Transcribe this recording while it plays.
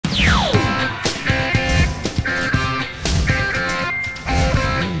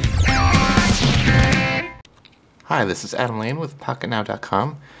Hi, this is Adam Lane with Pocketnow.com,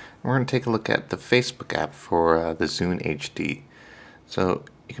 and we're going to take a look at the Facebook app for the Zune HD. So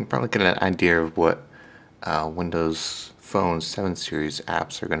you can probably get an idea of what Windows Phone 7 series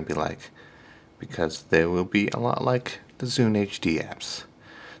apps are going to be like, because they will be a lot like the Zune HD apps.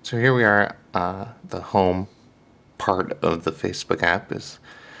 So here we are, the home part of the Facebook app is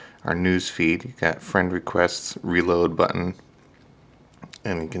our news feed. You got friend requests, reload button,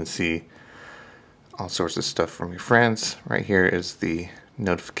 and you can see all sorts of stuff from your friends. Right here is the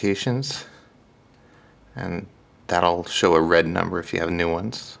notifications, and that'll show a red number if you have new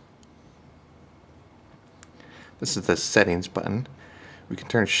ones. This is the settings button. We can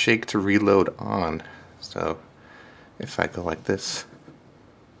turn shake to reload on. So if I go like this,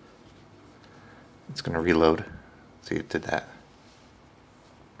 it's going to reload. See, it did that.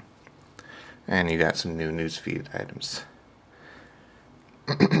 And you got some new newsfeed items.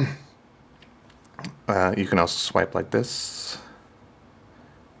 You can also swipe like this,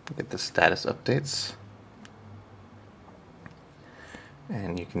 get the status updates,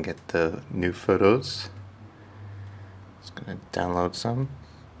 and you can get the new photos. Just gonna download some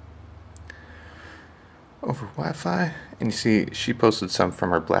over Wi-Fi, and you see she posted some from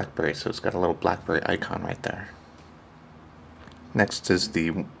her BlackBerry, so it's got a little BlackBerry icon right there. Next is the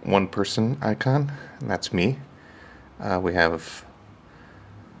one person icon, and that's me. We have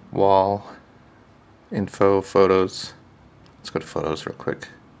wall, info, photos. Let's go to photos real quick.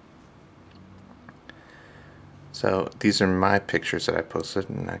 So these are my pictures that I posted,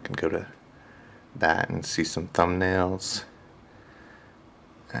 and I can go to that and see some thumbnails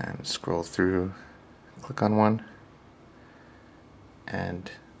and scroll through, click on one,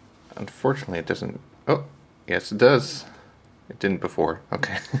 and unfortunately it doesn't. Oh, yes it does. It didn't before.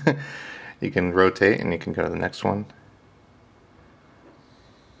 Okay. You can rotate and you can go to the next one.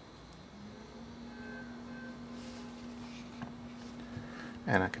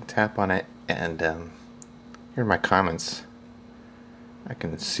 And I can tap on it, and here are my comments. I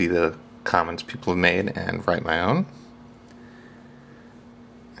can see the comments people have made and write my own.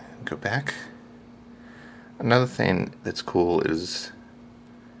 And go back. Another thing that's cool is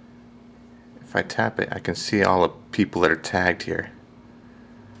if I tap it, I can see all the people that are tagged here.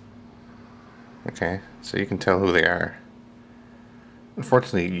 Okay, so you can tell who they are.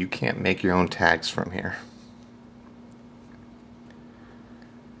 Unfortunately, you can't make your own tags from here.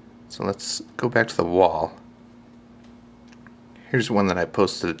 So let's go back to the wall. Here's one that I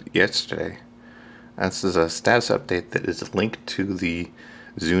posted yesterday. This is a status update that is linked to the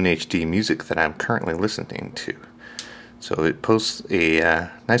Zune HD music that I'm currently listening to. So it posts a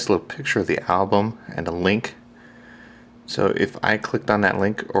nice little picture of the album and a link. So if I clicked on that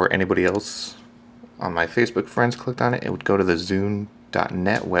link, or anybody else on my Facebook friends clicked on it, it would go to the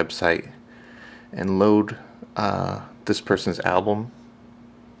Zune.net website and load this person's album.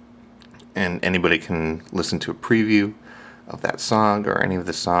 And anybody can listen to a preview of that song or any of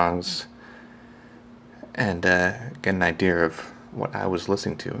the songs and get an idea of what I was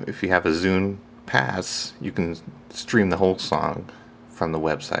listening to. If you have a Zune Pass, you can stream the whole song from the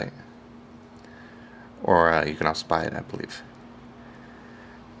website. Or you can also buy it, I believe.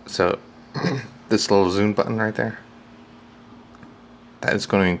 So this little Zune button right there, that is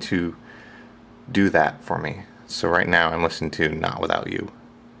going to do that for me. So right now I'm listening to Not Without You,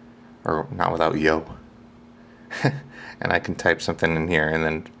 or Not Without Yo. And I can type something in here and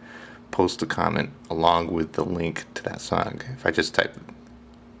then post a comment along with the link to that song. If I just type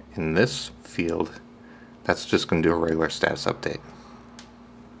in this field, that's just going to do a regular status update.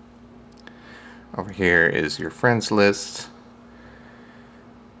 Over here is your friends list,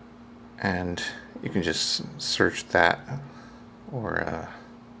 and you can just search that or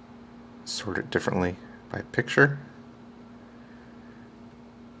sort it differently by picture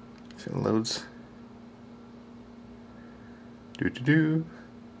if it loads.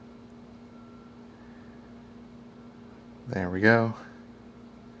 There we go.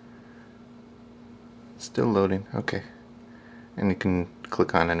 Still loading. Okay. And you can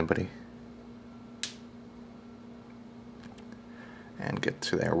click on anybody and get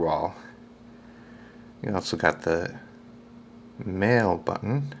to their wall. You also got the mail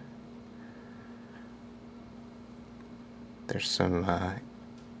button. There's some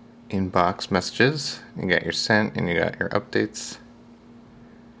inbox messages. You got your sent and you got your updates.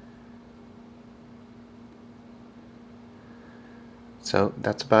 So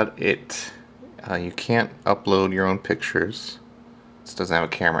that's about it. You can't upload your own pictures. This doesn't have a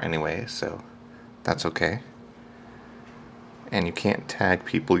camera anyway, so that's okay. And you can't tag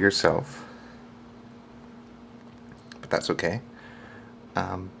people yourself, but that's okay.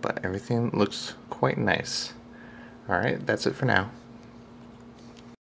 But everything looks quite nice. Alright, that's it for now.